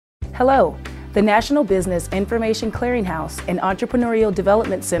Hello, the National Business Information Clearinghouse and Entrepreneurial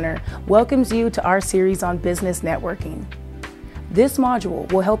Development Center welcomes you to our series on business networking. This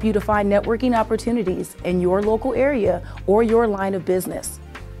module will help you to find networking opportunities in your local area or your line of business.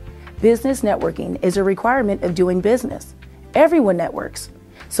 Business networking is a requirement of doing business. Everyone networks.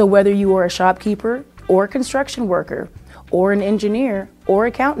 So whether you are a shopkeeper or a construction worker or an engineer or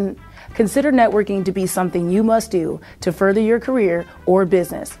accountant, consider networking to be something you must do to further your career or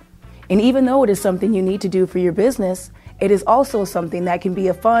business. And even though it is something you need to do for your business, it is also something that can be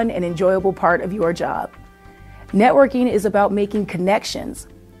a fun and enjoyable part of your job. Networking is about making connections.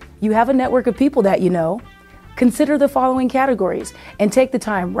 You have a network of people that you know. Consider the following categories and take the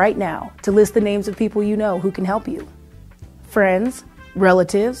time right now to list the names of people you know who can help you. Friends,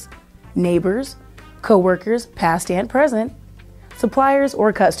 relatives, neighbors, coworkers, past and present, suppliers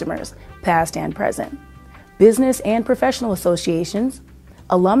or customers, past and present, business and professional associations,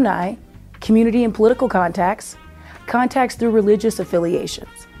 alumni, community and political contacts, contacts through religious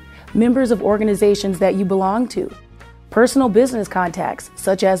affiliations, members of organizations that you belong to, personal business contacts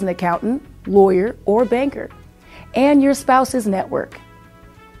such as an accountant, lawyer, or banker, and your spouse's network.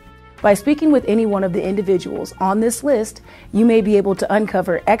 By speaking with any one of the individuals on this list, you may be able to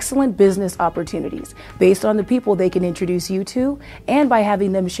uncover excellent business opportunities based on the people they can introduce you to and by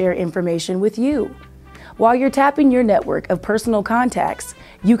having them share information with you. While you're tapping your network of personal contacts,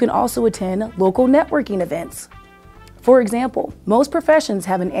 you can also attend local networking events. For example, most professions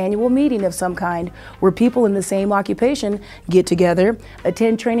have an annual meeting of some kind where people in the same occupation get together,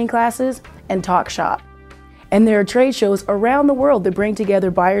 attend training classes, and talk shop. And there are trade shows around the world that bring together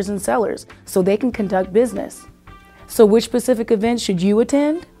buyers and sellers so they can conduct business. So which specific events should you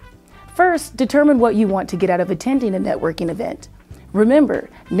attend? First, determine what you want to get out of attending a networking event. Remember,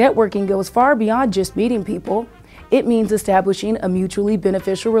 networking goes far beyond just meeting people. It means establishing a mutually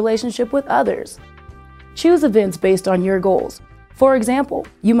beneficial relationship with others. Choose events based on your goals. For example,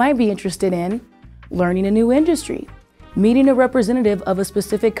 you might be interested in learning a new industry, meeting a representative of a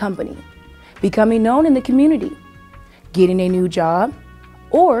specific company, becoming known in the community, getting a new job,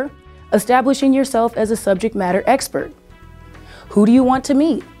 or establishing yourself as a subject matter expert. Who do you want to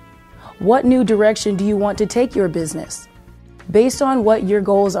meet? What new direction do you want to take your business? Based on what your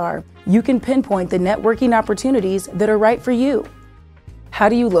goals are, you can pinpoint the networking opportunities that are right for you. How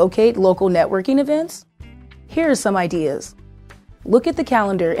do you locate local networking events? Here are some ideas. Look at the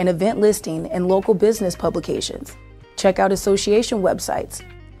calendar and event listing in local business publications. Check out association websites.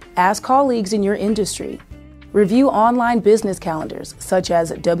 Ask colleagues in your industry. Review online business calendars such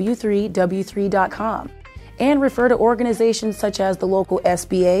as W3W3.com and refer to organizations such as the local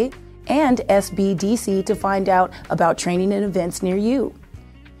SBA and SBDC to find out about training and events near you.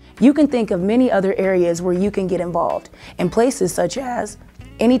 You can think of many other areas where you can get involved in places such as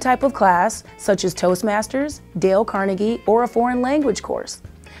any type of class such as Toastmasters, Dale Carnegie, or a foreign language course,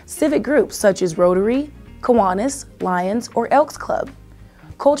 civic groups such as Rotary, Kiwanis, Lions, or Elks Club,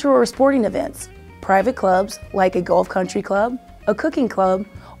 cultural or sporting events, private clubs like a golf country club, a cooking club,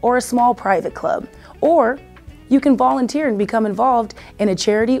 or a small private club, or you can volunteer and become involved in a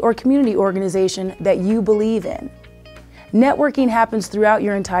charity or community organization that you believe in. Networking happens throughout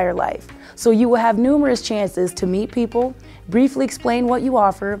your entire life, so you will have numerous chances to meet people, briefly explain what you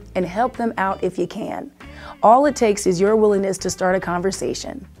offer, and help them out if you can. All it takes is your willingness to start a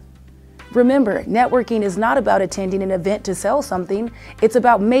conversation. Remember, networking is not about attending an event to sell something. It's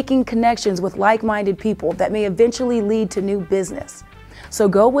about making connections with like-minded people that may eventually lead to new business. So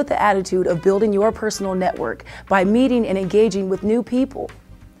go with the attitude of building your personal network by meeting and engaging with new people.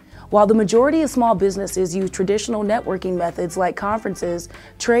 While the majority of small businesses use traditional networking methods like conferences,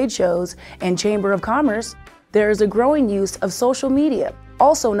 trade shows, and Chamber of Commerce, there is a growing use of social media,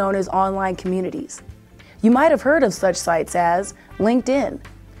 also known as online communities. You might have heard of such sites as LinkedIn.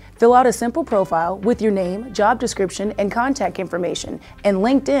 Fill out a simple profile with your name, job description, and contact information, and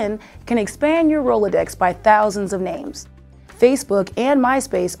LinkedIn can expand your Rolodex by thousands of names. Facebook and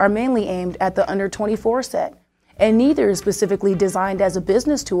MySpace are mainly aimed at the under 24 set, and neither is specifically designed as a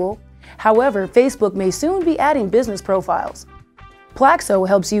business tool. However, Facebook may soon be adding business profiles. Plaxo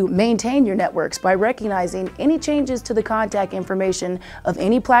helps you maintain your networks by recognizing any changes to the contact information of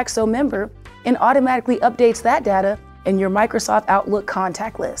any Plaxo member and automatically updates that data in your Microsoft Outlook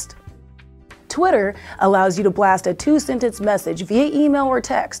contact list. Twitter allows you to blast a 2-sentence message via email or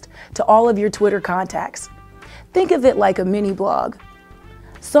text to all of your Twitter contacts. Think of it like a mini blog.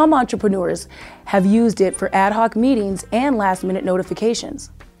 Some entrepreneurs have used it for ad hoc meetings and last-minute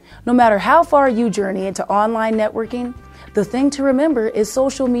notifications. No matter how far you journey into online networking, the thing to remember is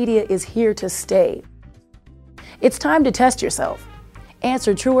social media is here to stay. It's time to test yourself.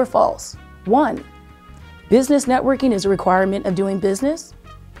 Answer true or false. 1. Business networking is a requirement of doing business.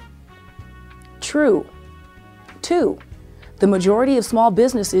 True. 2. The majority of small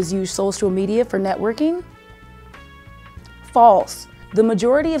businesses use social media for networking. False. The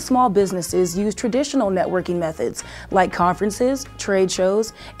majority of small businesses use traditional networking methods like conferences, trade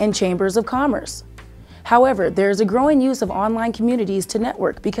shows, and chambers of commerce. However, there is a growing use of online communities to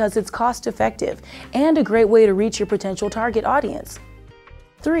network because it's cost-effective and a great way to reach your potential target audience.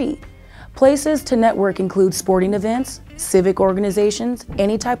 3. Places to network include sporting events, civic organizations,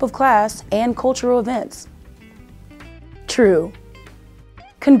 any type of class, and cultural events. True.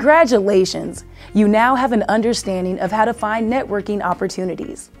 Congratulations! You now have an understanding of how to find networking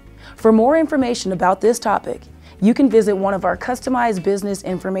opportunities. For more information about this topic, you can visit one of our customized business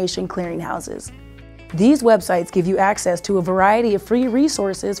information clearinghouses. These websites give you access to a variety of free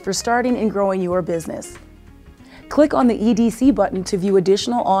resources for starting and growing your business. Click on the EDC button to view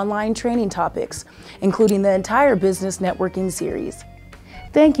additional online training topics, including the entire Business Networking series.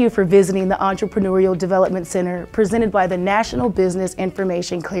 Thank you for visiting the Entrepreneurial Development Center presented by the National Business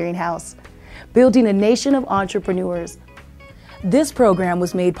Information Clearinghouse, building a nation of entrepreneurs. This program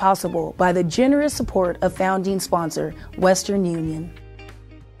was made possible by the generous support of founding sponsor, Western Union.